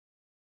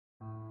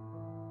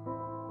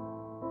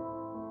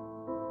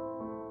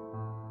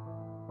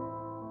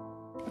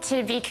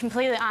To be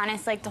completely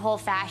honest, like the whole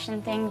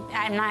fashion thing,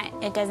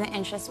 it doesn't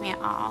interest me at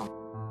all.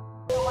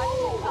 Why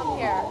did you come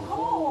here?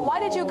 Why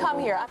did you come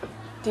here?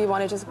 Do you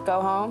want to just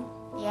go home?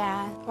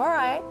 Yeah. All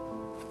right,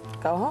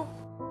 go home.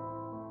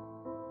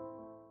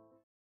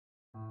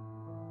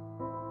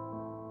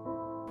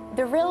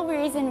 The real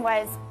reason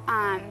was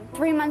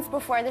 3 months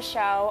before the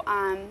show,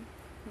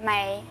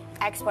 my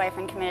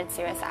ex-boyfriend committed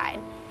suicide.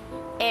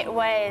 It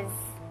was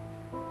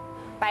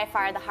by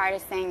far the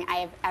hardest thing I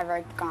have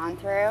ever gone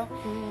through.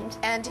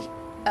 And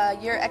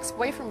your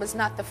ex-boyfriend was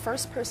not the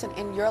first person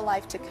in your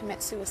life to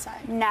commit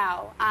suicide?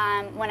 No.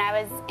 When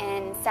I was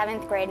in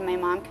 7th grade, my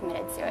mom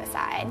committed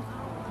suicide.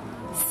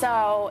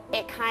 So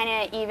it kind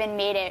of even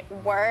made it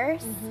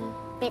worse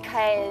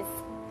because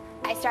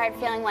I started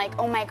feeling like,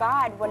 oh my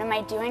God, what am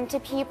I doing to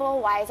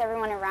people? Why is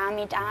everyone around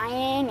me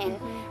dying? And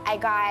I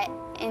got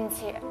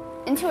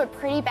into a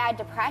pretty bad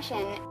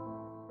depression.